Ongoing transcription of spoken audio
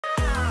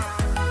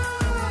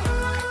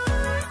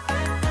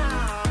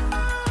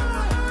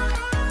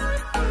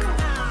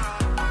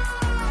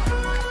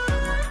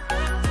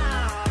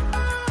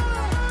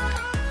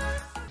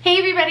Hey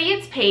everybody,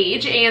 it's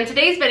Paige, and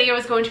today's video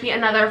is going to be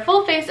another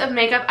full face of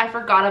makeup I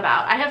forgot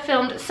about. I have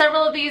filmed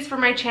several of these for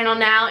my channel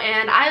now,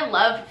 and I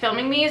love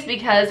filming these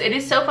because it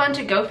is so fun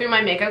to go through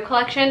my makeup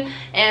collection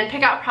and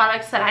pick out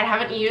products that I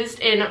haven't used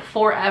in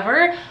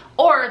forever,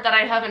 or that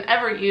I haven't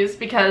ever used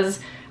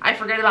because I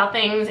forget about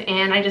things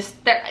and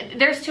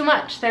there's too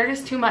much. There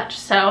is too much.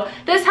 So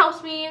this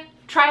helps me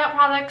try out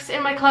products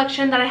in my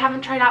collection that I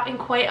haven't tried out in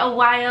quite a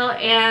while,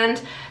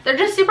 and they're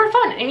just super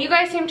fun, and you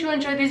guys seem to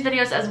enjoy these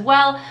videos as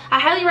well. I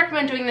highly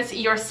recommend doing this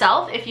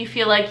yourself if you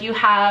feel like you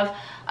have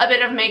a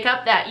bit of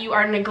makeup that you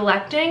are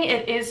neglecting.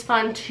 It is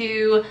fun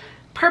to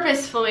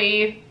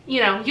purposefully,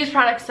 you know, use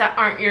products that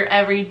aren't your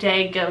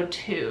everyday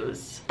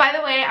go-tos. By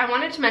the way, I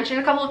wanted to mention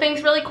a couple of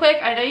things really quick.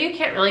 I know you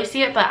can't really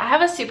see it, but I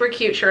have a super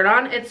cute shirt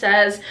on. It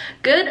says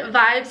 "Good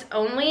Vibes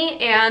Only,"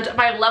 and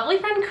my lovely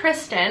friend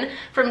Kristen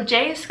from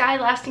J Sky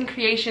Lasting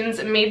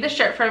Creations made this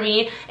shirt for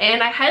me,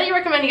 and I highly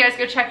recommend you guys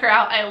go check her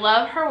out. I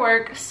love her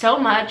work so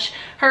much.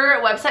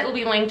 Her website will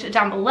be linked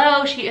down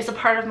below. She is a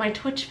part of my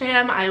Twitch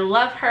fam. I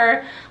love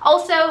her.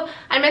 Also,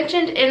 I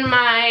mentioned in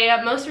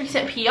my most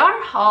recent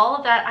PR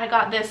haul that I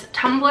got this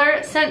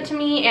tumbler sent to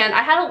me, and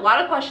I had a lot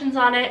of questions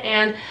on it,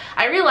 and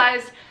I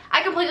realized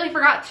I completely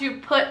forgot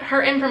to put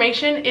her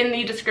information in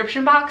the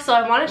description box, so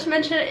I wanted to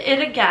mention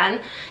it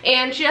again.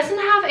 And she doesn't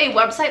have a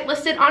website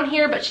listed on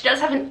here, but she does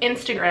have an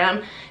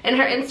Instagram, and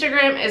her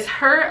Instagram is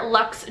Her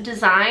Luxe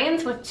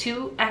Designs with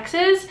 2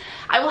 X's.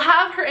 I will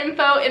have her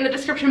info in the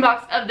description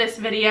box of this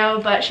video,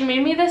 but she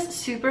made me this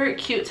super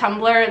cute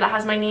tumbler that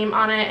has my name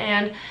on it,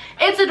 and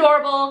it's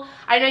adorable.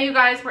 I know you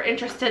guys were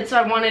interested, so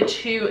I wanted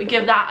to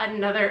give that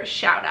another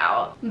shout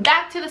out.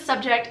 Back to the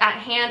subject at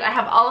hand, I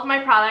have all of my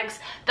products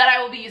that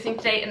I will be using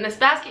today in this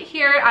basket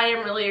here. I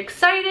am really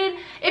excited.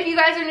 If you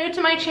guys are new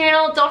to my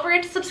channel, don't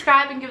forget to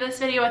subscribe and give this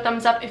video a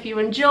thumbs up if you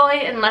enjoy,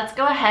 and let's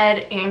go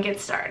ahead and get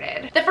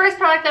started. The first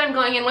product that I'm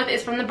going in with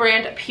is from the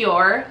brand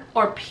Pure,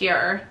 or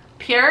Pure.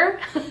 Pure?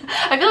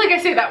 I feel like I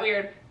say that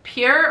weird.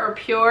 Pure or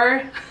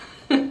Pure?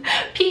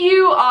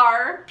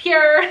 P-U-R,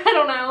 Pure, I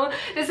don't know.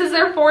 This is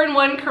their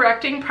 4-in-1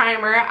 correcting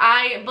primer.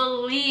 I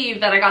believe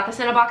that I got this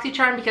in a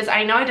BoxyCharm because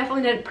I know I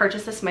definitely didn't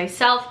purchase this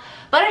myself,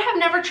 but I have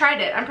never tried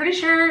it. I'm pretty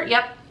sure,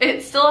 yep,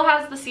 it still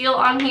has the seal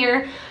on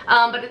here,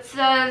 but it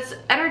says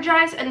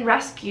energize and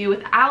rescue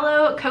with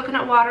aloe,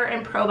 coconut water,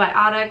 and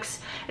probiotics,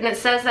 and it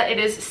says that it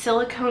is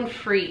silicone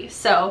free.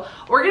 So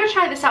we're gonna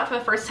try this out for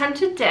the first time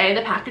today.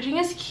 The packaging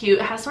is cute.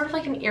 It has sort of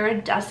like an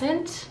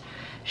iridescent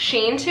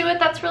sheen to it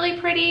that's really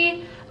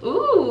pretty.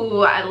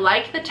 Ooh, I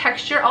like the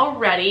texture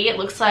already. It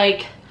looks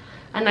like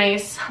a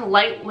nice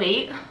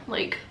lightweight,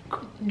 like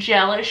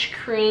gelish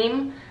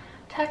cream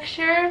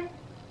texture.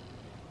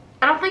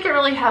 I don't think it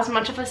really has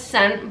much of a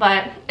scent,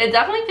 but it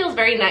definitely feels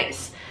very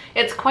nice.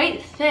 It's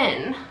quite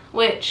thin,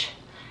 which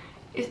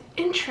is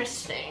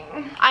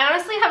interesting. I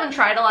honestly haven't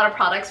tried a lot of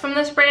products from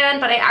this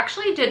brand, but I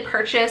actually did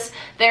purchase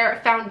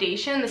their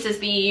foundation. This is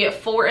the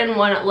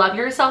 4-in-1 Love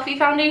Your Selfie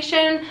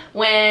foundation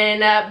when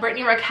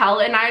Brittany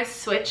Raquel and I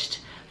switched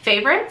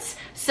favorites.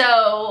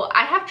 So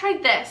I have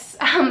tried this,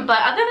 but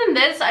other than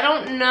this, I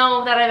don't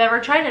know that I've ever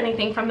tried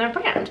anything from their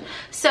brand.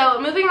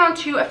 So moving on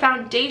to a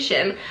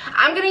foundation,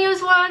 I'm gonna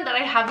use one that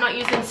I have not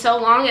used in so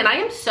long, and I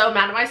am so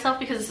mad at myself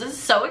because this is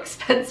so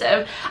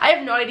expensive. I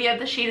have no idea if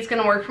the shade is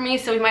gonna work for me,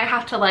 so we might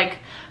have to like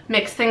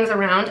mix things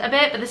around a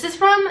bit, but this is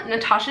from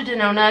Natasha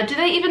Denona. Do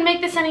they even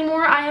make this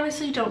anymore? I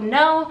honestly don't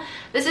know.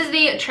 This is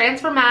the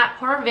Transfer Matte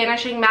Pore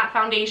Vanishing Matte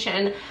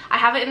Foundation. I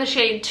have it in the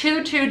shade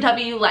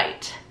 22W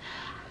Light.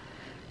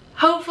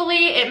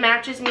 Hopefully it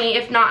matches me.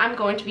 If not, I'm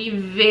going to be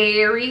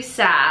very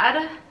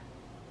sad.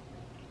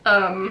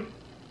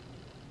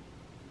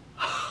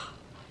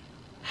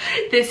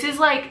 This is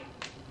like,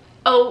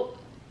 oh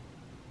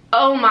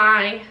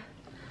my,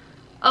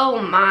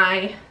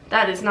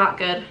 that is not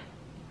good.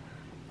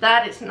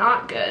 That is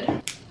not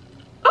good.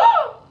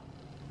 Oh!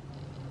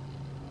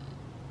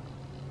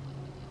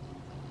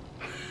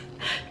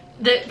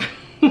 This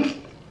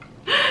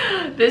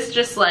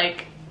just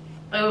like,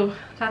 oh,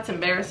 that's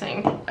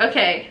embarrassing.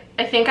 Okay,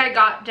 I think I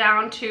got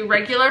down to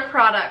regular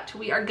product.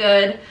 We are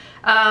good.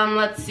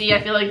 Let's see, I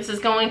feel like this is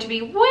going to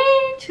be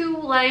way too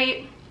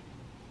light.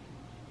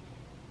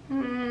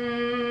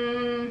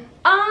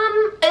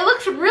 It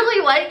looks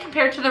really light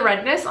compared to the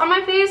redness on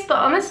my face, but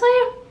honestly,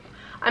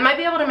 I might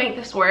be able to make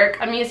this work.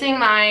 I'm using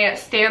my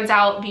Stands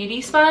Out Beauty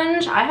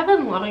Sponge. I have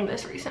been loving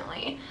this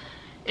recently.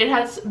 It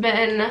has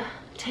been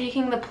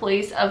taking the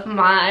place of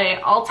my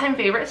all-time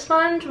favorite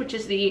sponge, which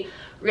is the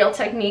Real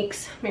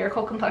Techniques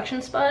Miracle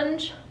Complexion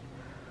Sponge.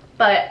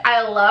 But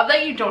I love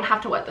that you don't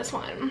have to wet this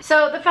one.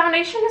 So the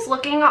foundation is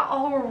looking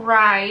all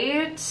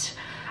right.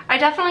 I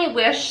definitely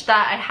wish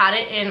that I had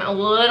it in a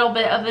little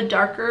bit of a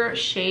darker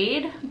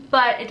shade,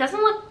 but it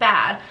doesn't look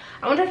bad.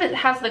 I wonder if it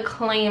has the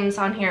claims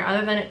on here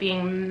other than it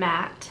being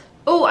matte.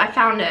 Oh, I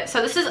found it. So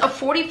this is a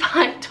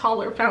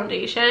 $45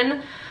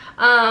 foundation.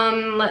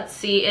 Let's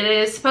see, it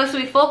is supposed to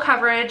be full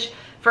coverage,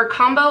 for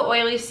combo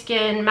oily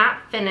skin,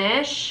 matte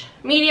finish,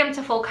 medium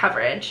to full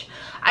coverage.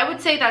 I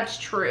would say that's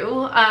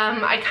true.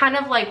 I kind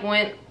of like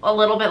went a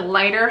little bit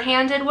lighter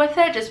handed with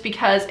it just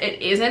because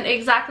it isn't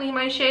exactly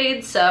my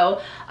shade.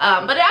 So,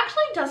 but it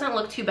actually doesn't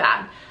look too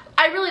bad.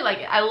 I really like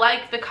it. I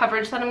like the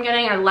coverage that I'm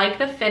getting. I like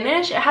the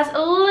finish. It has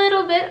a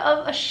little bit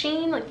of a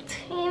sheen, like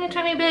a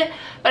tiny bit,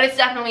 but it's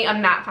definitely a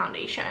matte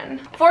foundation.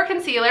 For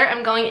concealer,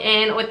 I'm going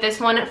in with this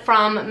one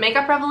from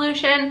Makeup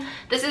Revolution.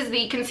 This is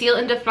the Conceal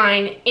and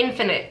Define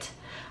Infinite.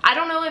 I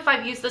don't know if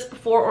I've used this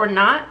before or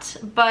not,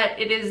 but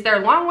it is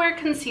their longwear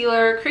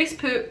concealer, crease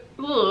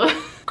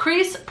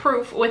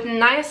proof with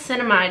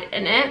niacinamide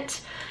in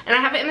it, and I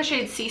have it in the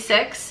shade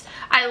C6.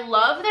 I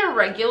love their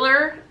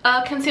regular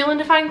Conceal and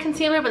Define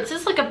concealer, but this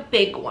is like a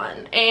big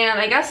one, and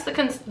I guess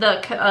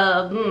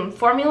the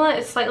formula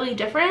is slightly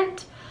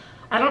different.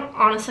 I don't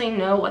honestly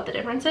know what the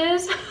difference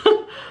is,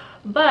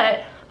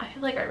 but I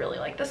feel like I really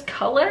like this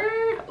color.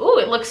 Ooh,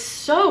 it looks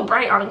so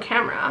bright on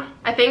camera.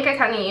 I think I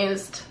kind of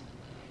used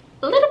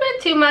a little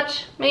bit too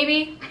much,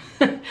 maybe.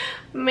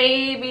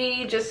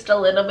 Maybe just a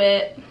little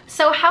bit.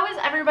 So how is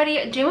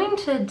everybody doing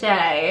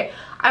today?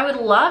 I would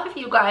love if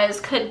you guys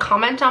could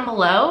comment down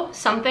below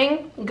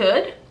something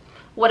good,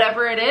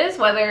 whatever it is,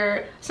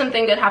 whether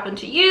something good happened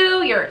to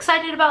you, you're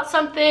excited about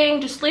something,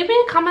 just leave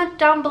me a comment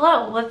down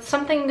below with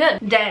something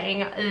good. Dang,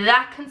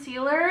 that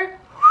concealer,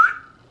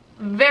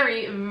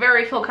 very,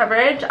 very full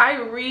coverage. I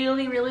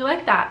really, really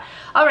like that.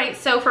 All right,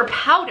 so for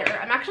powder,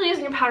 I'm actually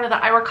using a powder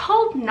that I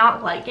recall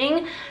not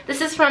liking.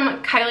 This is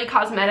from Kylie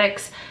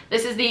Cosmetics.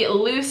 This is the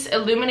Loose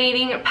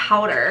Illuminating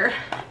Powder,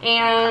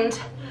 and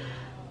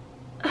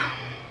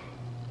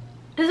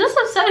is this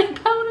a setting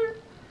powder?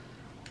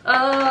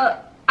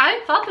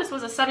 I thought this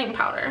was a setting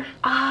powder.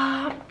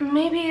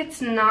 Maybe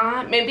it's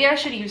not. Maybe I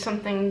should use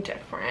something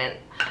different.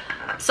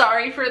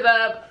 Sorry for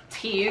the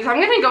tease. I'm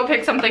gonna go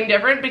pick something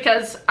different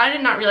because I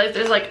did not realize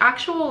there's like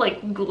actual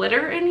like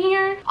glitter in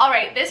here. All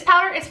right, this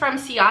powder is from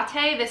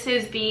Ciate. This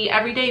is the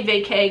Everyday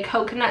Vacay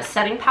Coconut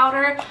Setting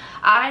Powder.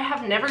 I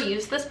have never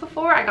used this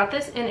before. I got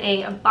this in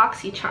a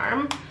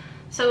BoxyCharm,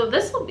 so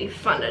this will be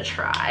fun to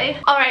try.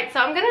 All right,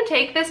 so I'm gonna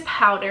take this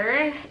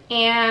powder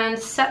and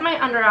set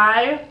my under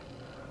eye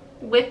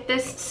with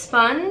this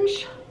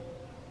sponge.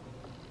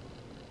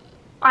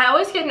 I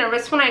always get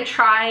nervous when I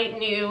try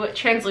new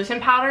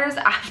translucent powders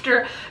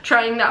after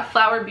trying that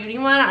Flower Beauty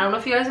one. I don't know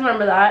if you guys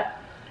remember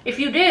that. If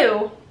you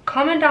do,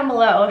 comment down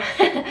below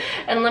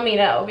and let me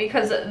know,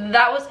 because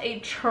that was a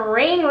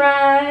train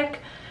wreck.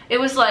 It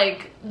was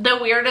like the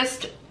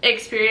weirdest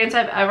experience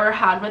I've ever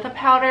had with a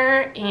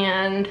powder,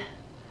 and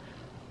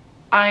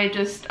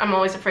I'm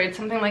always afraid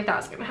something like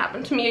that's gonna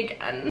happen to me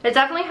again. It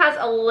definitely has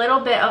a little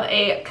bit of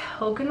a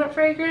coconut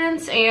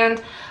fragrance,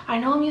 and I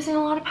know I'm using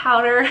a lot of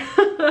powder.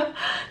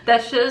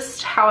 That's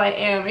just how I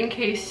am, in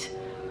case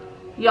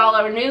y'all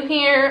are new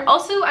here.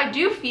 Also, I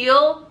do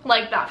feel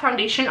like that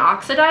foundation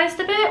oxidized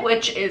a bit,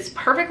 which is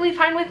perfectly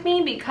fine with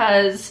me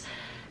because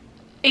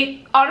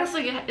it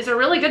honestly is a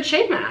really good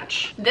shade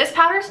match. This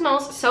powder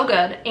smells so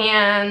good,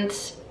 and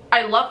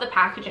I love the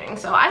packaging,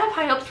 so I have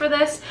high hopes for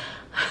this.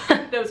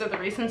 Those are the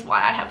reasons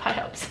why I have high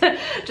hopes.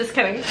 Just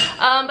kidding.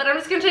 But I'm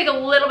just gonna take a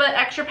little bit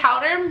extra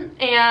powder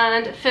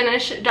and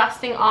finish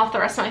dusting off the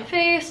rest of my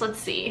face. Let's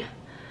see.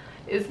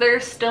 Is there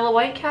still a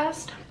white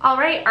cast? All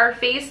right, our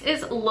face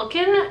is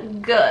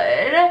looking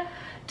good.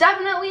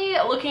 Definitely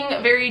looking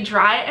very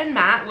dry and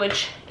matte,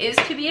 which is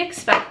to be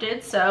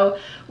expected, so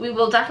we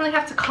will definitely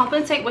have to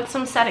compensate with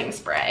some setting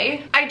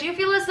spray. I do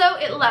feel as though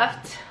it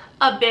left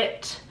a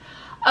bit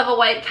of a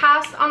white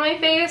cast on my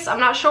face. I'm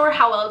not sure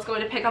how well it's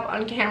going to pick up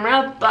on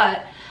camera,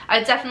 but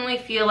I definitely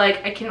feel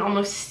like I can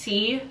almost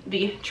see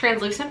the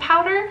translucent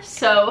powder,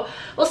 so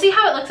we'll see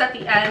how it looks at the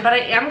end. But I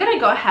am gonna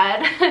go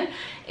ahead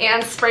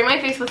and spray my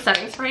face with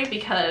setting spray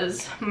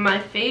because my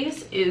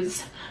face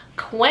is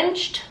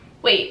quenched.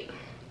 Wait,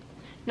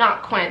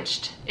 not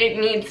quenched. It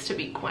needs to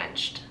be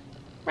quenched,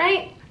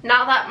 right?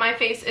 Now that my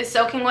face is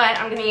soaking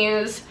wet, I'm gonna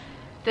use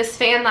this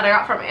fan that I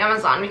got from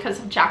Amazon because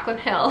of Jaclyn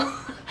Hill.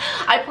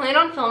 I plan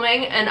on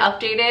filming an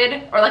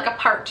updated, or like a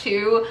part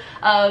 2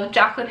 of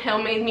Jaclyn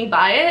Hill Made Me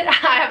Buy It.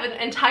 I have an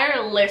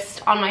entire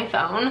list on my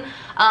phone.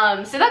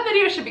 So that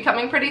video should be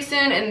coming pretty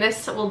soon, and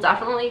this will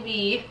definitely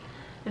be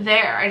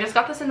there. I just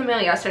got this in the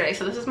mail yesterday,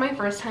 so this is my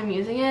first time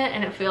using it,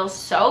 and it feels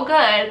so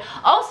good.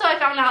 Also, I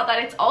found out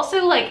that it's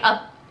also like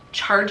a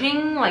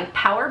charging like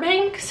power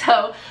bank,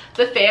 so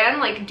the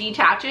fan like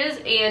detaches,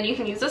 and you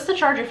can use this to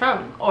charge your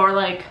phone or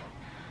like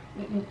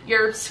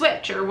your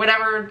Switch or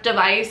whatever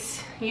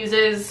device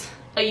uses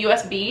a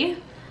USB.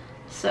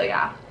 So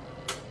yeah,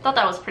 thought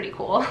that was pretty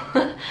cool.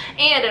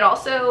 And it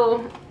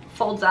also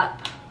folds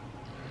up,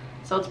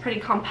 so it's pretty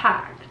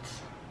compact,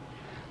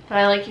 but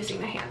I like using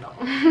the handle.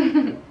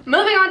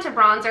 Moving on to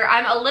bronzer,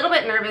 I'm a little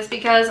bit nervous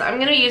because I'm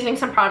gonna be using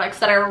some products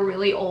that are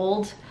really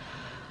old.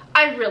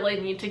 I really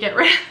need to get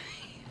rid of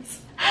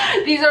these.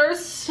 These are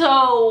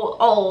so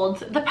old.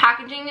 The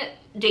packaging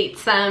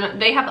dates them.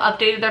 They have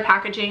updated their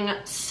packaging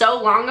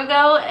so long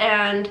ago,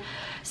 and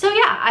So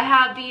yeah, I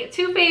have the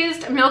Too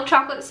Faced Milk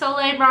Chocolate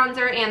Soleil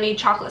bronzer and the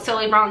Chocolate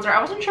Soleil bronzer.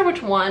 I wasn't sure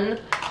which one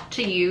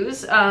to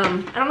use. I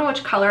don't know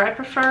which color I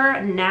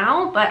prefer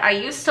now, but I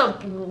used to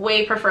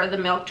way prefer the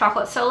Milk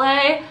Chocolate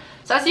Soleil.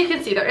 So as you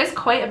can see, there is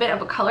quite a bit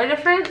of a color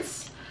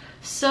difference.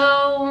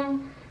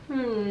 So,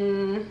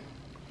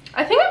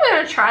 I think I'm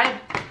gonna try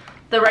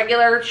the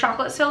regular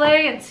Chocolate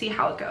Soleil and see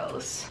how it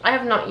goes. I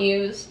have not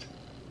used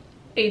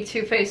a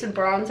Too Faced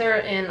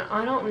bronzer in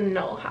I don't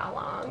know how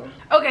long.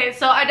 Okay,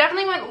 so I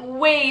definitely went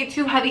way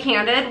too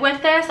heavy-handed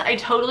with this. I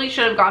totally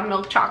should have gone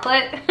milk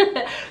chocolate.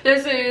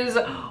 This is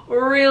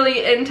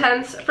really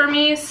intense for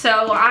me,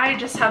 so I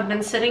just have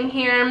been sitting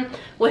here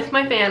with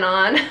my fan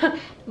on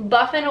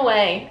buffing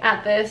away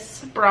at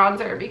this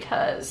bronzer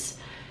because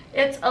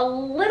it's a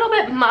little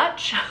bit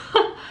much.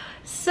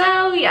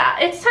 So yeah,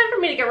 it's time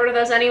for me to get rid of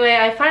those anyway.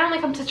 I finally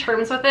come to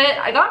terms with it.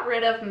 I got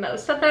rid of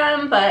most of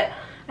them, but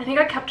I think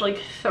I kept like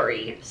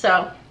 3.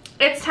 So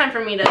it's time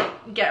for me to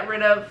get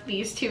rid of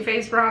these Too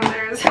Faced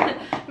bronzers.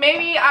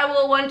 Maybe I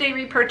will one day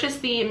repurchase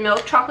the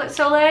Milk Chocolate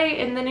Soleil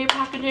in the new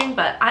packaging,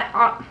 but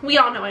we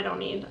all know I don't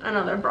need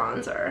another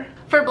bronzer.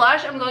 For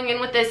blush, I'm going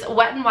in with this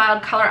Wet n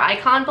Wild Color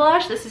Icon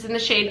blush. This is in the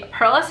shade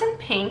Pearlescent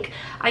Pink.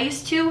 I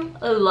used to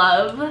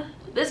love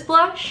this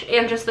blush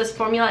and just this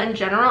formula in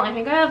general. I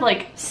think I have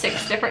like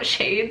 6 different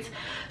shades.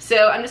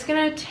 So I'm just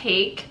gonna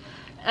take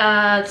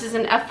this is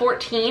an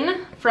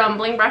F14 from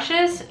Bling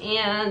Brushes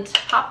and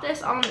pop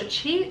this on the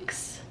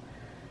cheeks.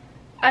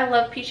 I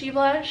love peachy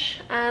blush,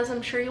 as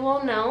I'm sure you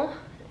all know,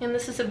 and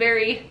this is a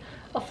very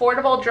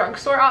affordable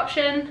drugstore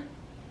option.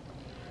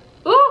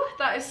 Ooh,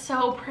 that is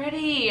so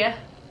pretty. It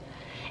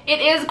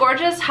is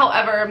gorgeous,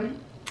 however,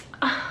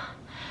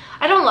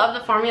 I don't love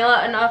the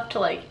formula enough to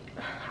like,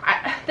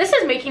 this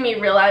is making me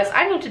realize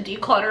I need to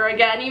declutter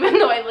again, even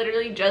though I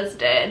literally just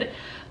did.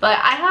 But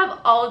I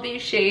have all of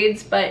these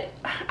shades, but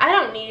I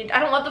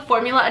don't love the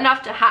formula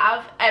enough to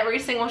have every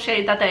single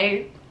shade that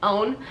they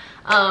own,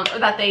 or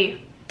that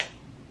they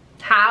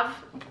have.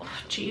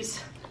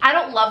 Jeez. I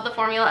don't love the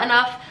formula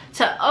enough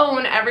to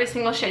own every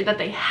single shade that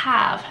they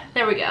have.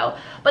 There we go.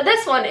 But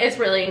this one is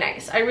really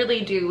nice. I really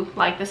do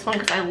like this one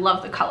because I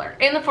love the color.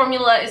 And the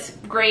formula is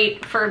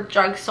great for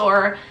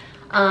drugstore.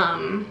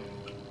 So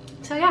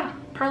yeah,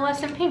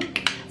 Pearlescent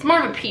Pink. It's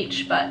more of a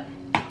peach, but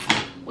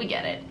we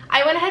get it.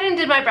 I went ahead and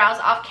did my brows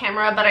off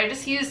camera, but I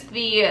just used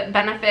the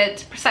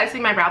Benefit Precisely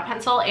My Brow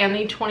Pencil and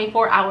the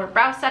 24-Hour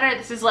Brow Setter.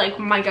 This is like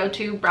my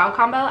go-to brow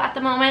combo at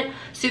the moment.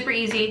 Super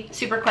easy,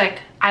 super quick.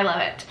 I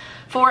love it.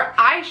 For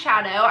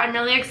eyeshadow, I'm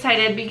really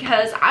excited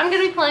because I'm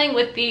going to be playing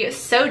with the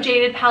So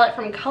Jaded palette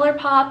from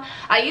ColourPop.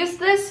 I used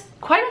this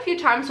quite a few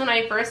times when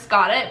I first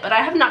got it, but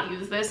I have not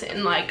used this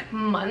in like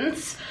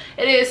months.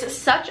 It is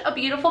such a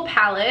beautiful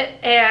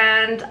palette,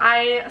 and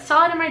I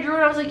saw it in my drawer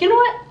and I was like, you know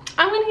what?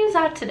 I'm going to use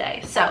that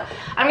today. So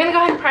I'm going to go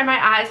ahead and prime my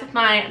eyes with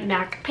my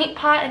MAC paint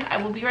pot, and I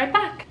will be right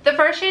back. The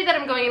first shade that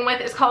I'm going in with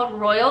is called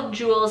Royal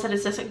Jewels. It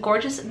is this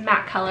gorgeous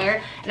matte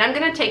color, and I'm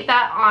going to take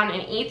that on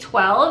an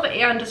E12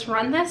 and just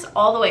run this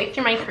all the way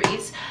through my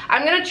crease.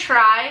 I'm going to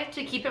try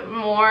to keep it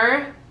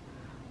more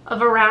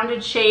of a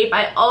rounded shape.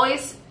 I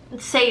always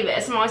say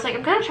this. I'm always like,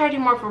 I'm going to try to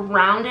do more of a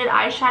rounded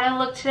eyeshadow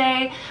look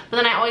today, but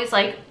then I always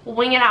like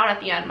wing it out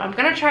at the end. But I'm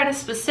going to try to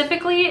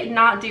specifically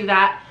not do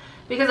that,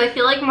 because I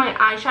feel like my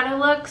eyeshadow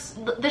looks,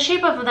 the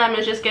shape of them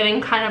is just getting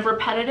kind of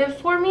repetitive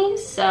for me,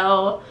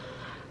 so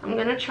I'm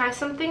gonna try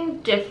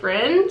something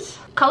different.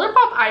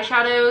 ColourPop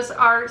eyeshadows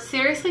are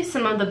seriously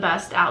some of the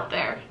best out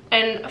there,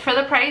 and for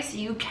the price,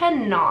 you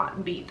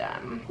cannot beat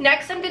them.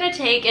 Next, I'm gonna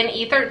take an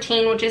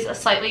E13, which is a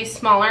slightly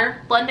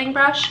smaller blending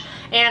brush,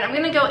 and I'm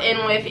gonna go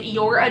in with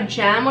You're a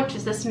Gem, which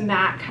is this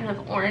matte kind of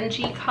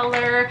orangey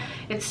color.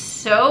 It's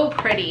so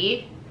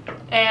pretty,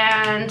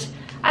 and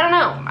I don't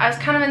know, I was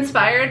kind of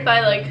inspired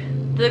by like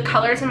the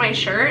colors in my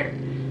shirt,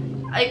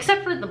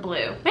 except for the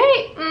blue.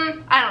 Maybe,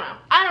 I don't know.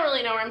 I don't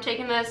really know where I'm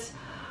taking this.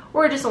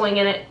 We're just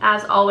winging it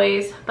as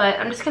always, but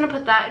I'm just gonna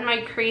put that in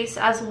my crease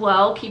as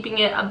well, keeping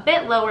it a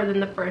bit lower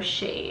than the first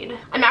shade.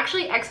 I'm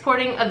actually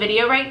exporting a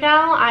video right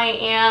now. I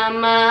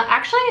am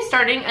actually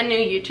starting a new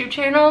YouTube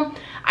channel.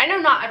 I know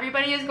not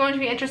everybody is going to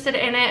be interested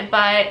in it,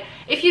 but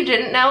if you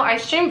didn't know, I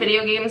stream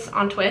video games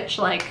on Twitch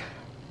like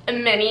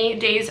many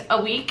days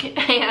a week,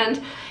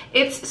 and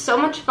it's so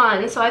much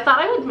fun. So I thought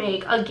I would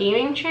make a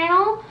gaming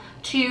channel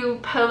to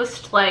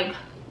post like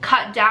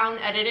cut down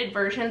edited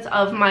versions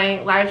of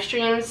my live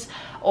streams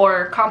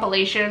or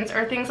compilations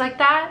or things like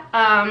that,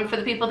 for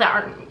the people that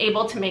aren't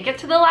able to make it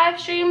to the live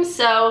stream.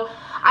 So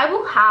I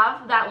will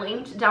have that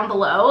linked down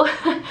below.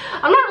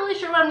 I'm not really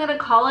sure what I'm gonna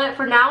call it.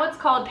 For now, it's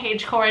called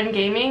Paige Koren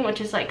Gaming,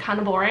 which is like kind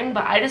of boring,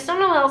 but I just don't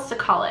know what else to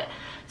call it.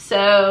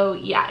 So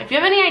yeah, if you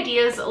have any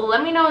ideas,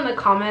 let me know in the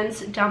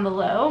comments down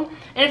below.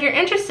 And if you're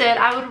interested,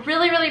 I would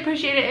really, really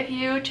appreciate it if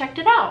you checked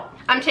it out.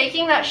 I'm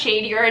taking that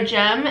shade You're a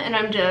Gem, and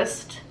I'm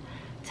just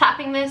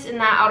tapping this in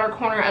that outer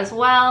corner as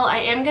well. I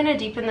am gonna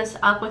deepen this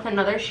up with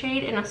another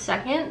shade in a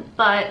second,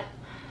 but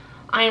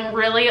I'm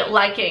really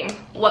liking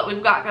what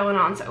we've got going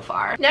on so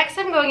far. Next,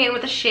 I'm going in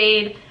with the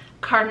shade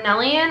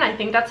Carnelian, I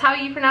think that's how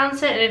you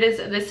pronounce it. And it is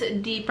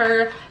this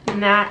deeper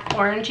matte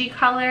orangey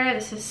color.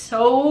 This is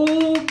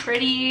so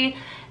pretty.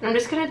 And I'm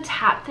just gonna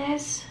tap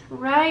this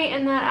right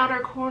in that outer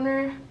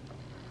corner.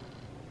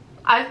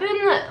 I've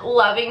been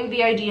loving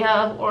the idea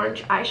of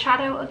orange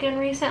eyeshadow again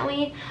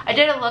recently. I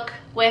did a look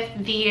with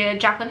the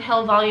Jaclyn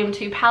Hill Volume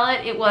 2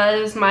 palette. It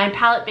was my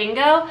palette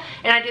bingo,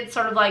 and I did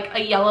sort of like a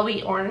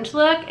yellowy orange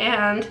look,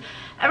 and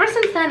ever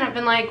since then I've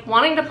been like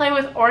wanting to play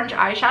with orange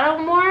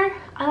eyeshadow more.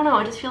 I don't know,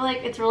 I just feel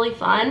like it's really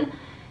fun.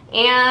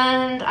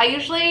 And I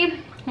usually,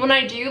 when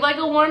I do like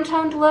a warm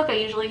toned look, I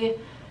usually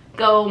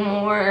go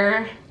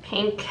more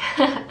pink. So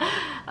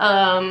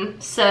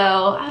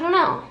I don't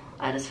know,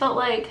 I just felt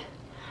like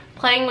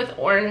playing with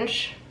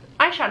orange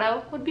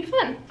eyeshadow would be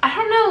fun. I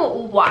don't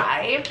know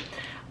why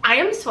I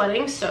am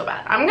sweating so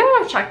bad. I'm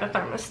gonna check the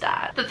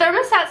thermostat. The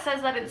thermostat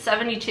says that it's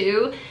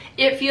 72.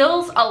 It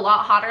feels a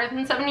lot hotter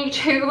than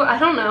 72. I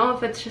don't know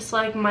if it's just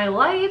like my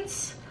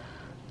lights,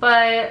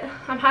 but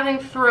I'm having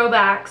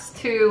throwbacks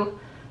to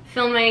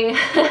filming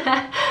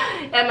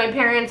at my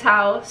parents'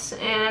 house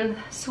and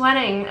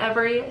sweating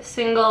every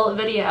single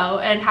video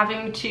and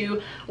having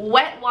to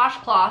wet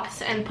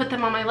washcloths and put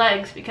them on my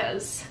legs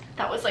because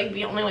that was like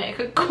the only way I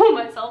cool cool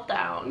myself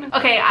down.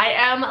 Okay, I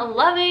am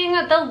loving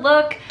the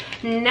look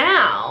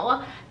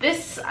now.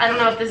 This, I don't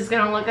know if this is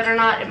gonna look good or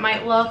not. It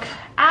might look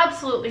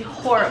absolutely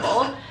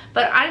horrible,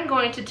 but I'm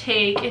going to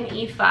take an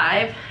E5.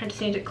 I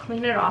just need to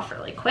clean it off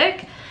really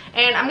quick.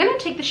 And I'm gonna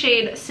take the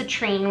shade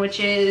Citrine, which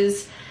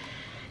is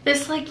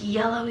this like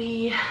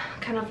yellowy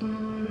kind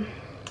of,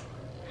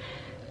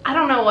 I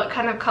don't know what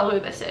kind of color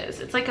this is.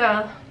 It's like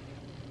a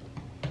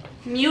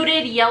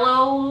muted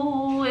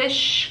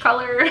yellowish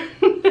color.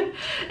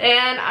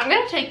 And I'm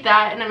gonna take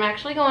that and I'm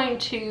actually going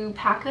to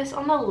pack this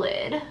on the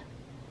lid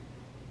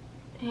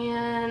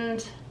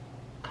and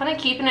kind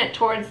of keeping it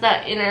towards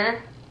that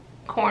inner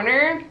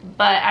corner,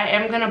 but I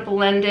am gonna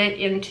blend it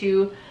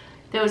into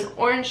those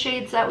orange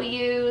shades that we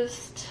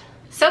used.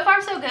 So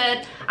far so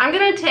good. I'm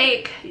gonna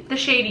take the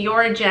shade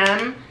Your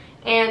Gem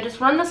and just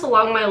run this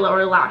along my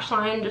lower lash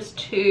line just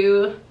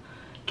to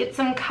get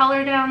some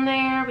color down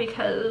there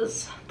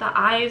because the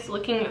eye is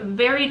looking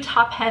very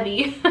top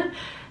heavy.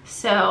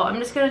 So I'm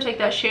just gonna take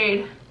that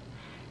shade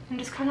and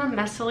just kind of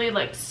messily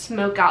like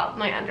smoke out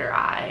my under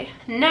eye.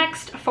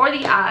 Next, for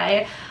the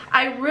eye,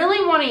 I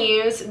really want to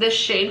use this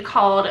shade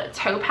called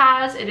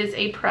Topaz. It is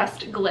a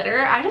pressed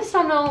glitter. I just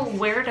don't know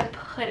where to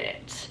put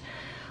it.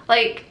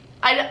 Like,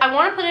 I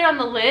want to put it on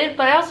the lid,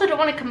 but I also don't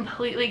want to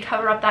completely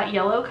cover up that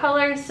yellow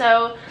color,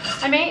 so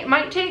I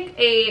might take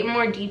a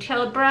more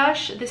detailed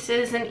brush. This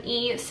is an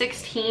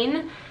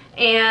E16,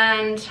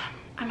 and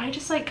I might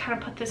just like kind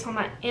of put this on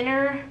that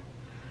inner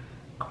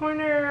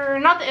corner,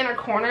 not the inner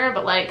corner,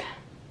 but like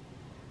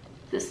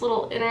this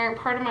little inner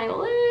part of my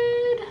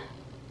lid.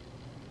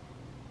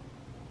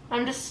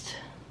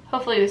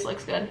 Hopefully this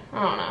looks good.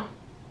 I don't know.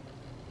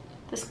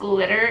 This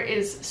glitter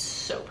is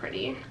so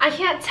pretty. I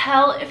can't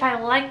tell if I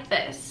like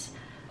this.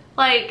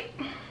 Like,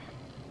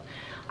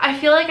 I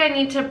feel like I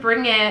need to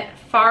bring it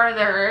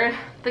farther,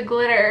 the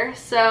glitter,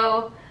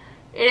 so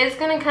it is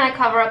gonna kind of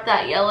cover up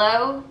that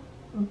yellow,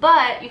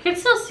 but you can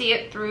still see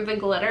it through the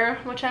glitter,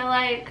 which I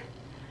like,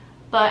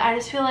 but I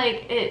just feel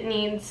like it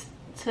needs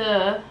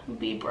to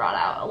be brought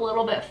out a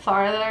little bit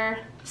farther.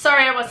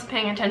 Sorry, I wasn't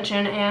paying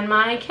attention and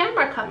my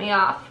camera cut me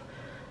off.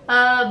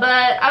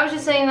 But I was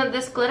just saying that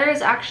this glitter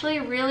is actually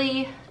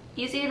really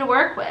easy to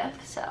work with,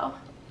 so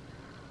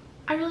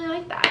I really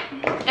like that.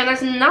 And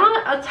there's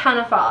not a ton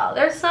of fallout.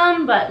 There's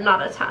some, but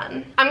not a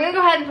ton. I'm gonna go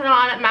ahead and put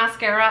on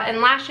mascara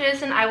and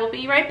lashes, and I will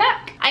be right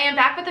back. I am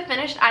back with the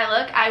finished eye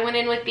look. I went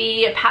in with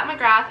the Pat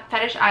McGrath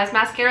Fetish Eyes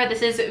mascara.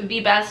 This is the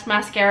best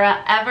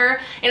mascara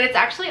ever, and it's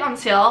actually on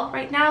sale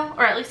right now,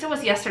 or at least it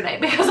was yesterday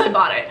because I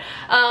bought it.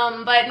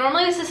 But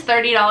normally this is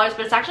 $30, but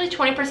it's actually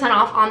 20%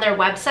 off on their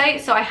website,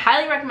 so I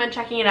highly recommend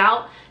checking it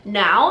out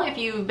now if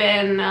you've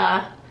been,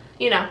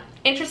 you know,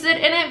 interested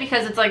in it,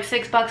 because it's like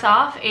 $6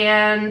 off,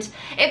 and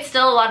it's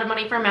still a lot of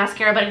money for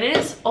mascara, but it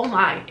is, oh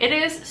my, it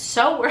is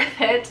so worth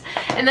it.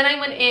 And then I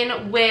went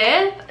in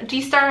with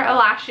D-Star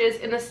lashes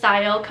in the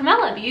style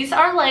Camella. These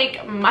are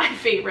like my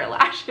favorite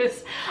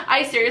lashes.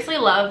 I seriously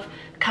love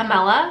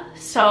Camella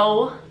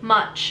so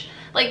much.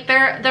 Like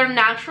they're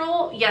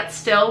natural yet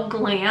still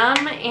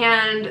glam,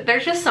 and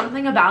there's just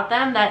something about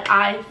them that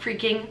I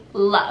freaking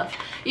love.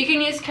 You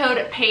can use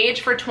code PAIGE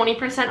for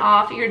 20%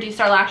 off your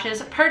D-Star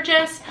lashes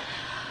purchase.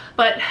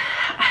 But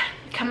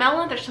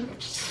Camella, there's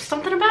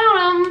something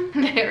about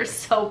them. They're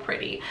so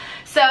pretty.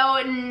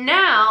 So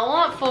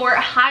now for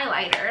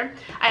highlighter.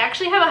 I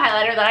actually have a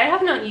highlighter that I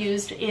have not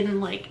used in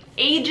like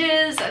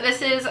ages.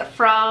 This is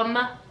from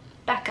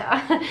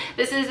Becca.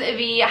 This is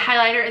the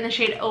highlighter in the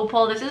shade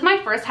Opal. This is my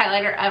first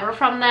highlighter ever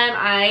from them.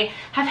 I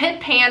have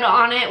hit pan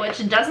on it,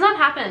 which does not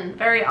happen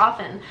very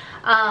often.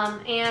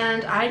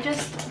 And I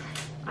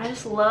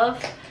just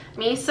love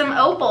me some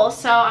Opal.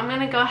 So I'm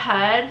gonna go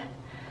ahead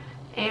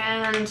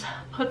and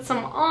put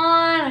some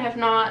on. I have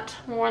not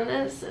worn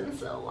this in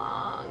so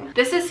long.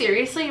 This is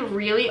seriously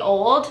really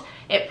old.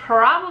 It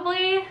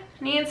probably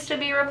needs to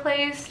be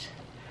replaced,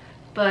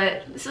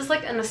 but this is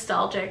like a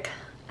nostalgic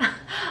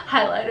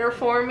highlighter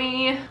for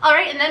me. All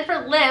right, and then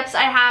for lips,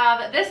 I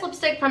have this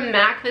lipstick from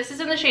MAC. This is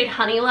in the shade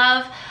Honey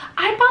Love.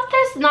 I bought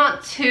this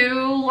not too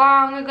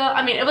long ago.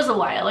 I mean, it was a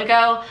while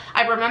ago.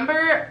 I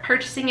remember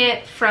purchasing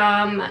it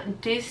from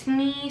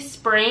Disney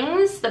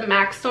Springs, the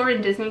MAC store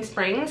in Disney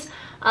Springs.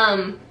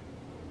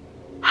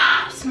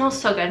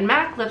 Smells so good.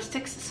 MAC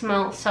lipsticks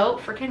smell so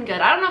freaking good.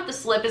 I don't know if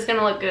this lip is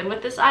gonna look good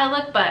with this eye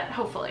look, but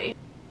hopefully.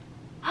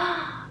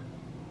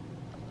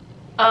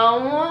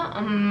 Oh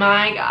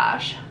my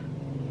gosh.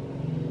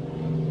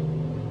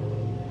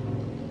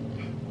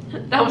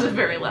 That was a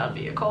very loud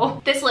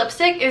vehicle. This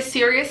lipstick is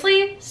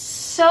seriously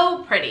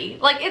so pretty.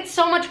 Like, it's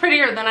so much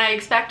prettier than I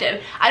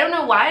expected. I don't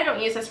know why I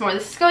don't use this more.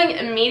 This is going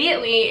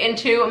immediately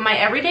into my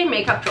everyday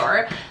makeup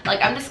drawer.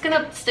 Like, I'm just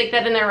gonna stick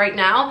that in there right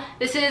now.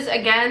 This is,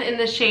 again, in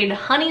the shade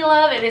Honey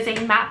Love. It is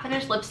a matte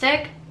finish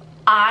lipstick.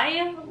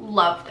 I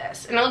love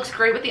this, and it looks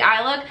great with the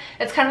eye look.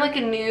 It's kind of like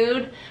a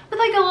nude with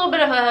like a little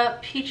bit of a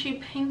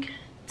peachy pink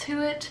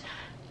to it.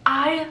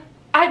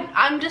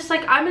 I'm just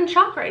like, I'm in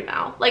shock right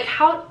now. Like,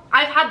 how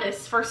I've had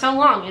this for so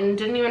long and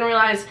didn't even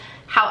realize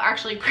how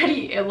actually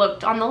pretty it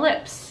looked on the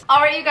lips.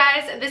 All right, you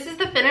guys, this is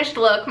the finished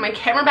look. My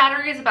camera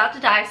battery is about to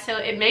die, so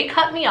it may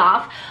cut me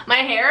off. My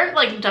hair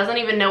like doesn't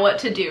even know what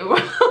to do.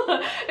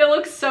 It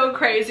looks so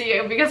crazy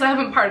because I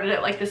haven't parted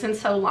it like this in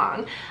so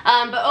long.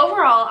 But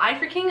overall, I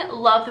freaking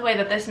love the way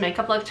that this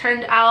makeup look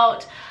turned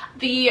out.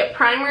 The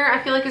primer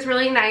I feel like is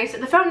really nice.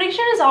 The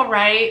foundation is all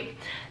right.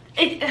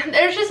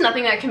 There's just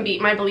nothing that can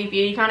beat my Believe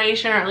Beauty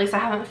foundation, or at least I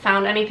haven't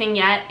found anything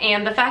yet.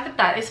 And the fact that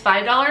that is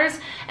 $5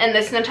 and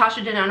this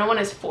Natasha Denona one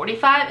is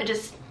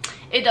 $45,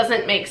 it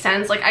doesn't make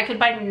sense. Like, I could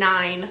buy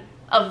 9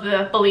 of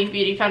the Believe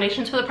Beauty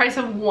foundations for the price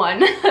of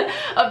 1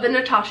 of the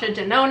Natasha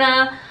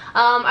Denona.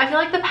 I feel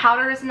like the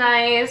powder is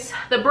nice.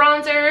 The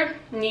bronzer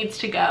needs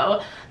to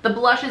go. The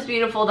blush is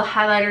beautiful. The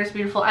highlighter is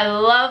beautiful. I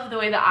love the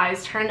way the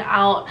eyes turned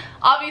out.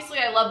 Obviously,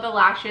 I love the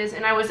lashes,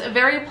 and I was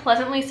very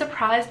pleasantly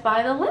surprised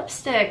by the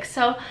lipstick.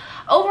 So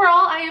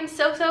overall, I am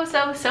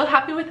so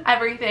happy with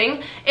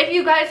everything. If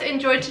you guys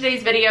enjoyed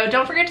today's video,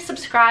 don't forget to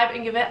subscribe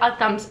and give it a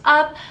thumbs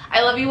up.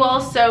 I love you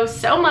all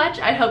so much.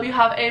 I hope you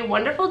have a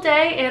wonderful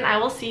day, and I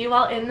will see you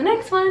all in the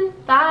next one.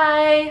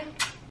 Bye.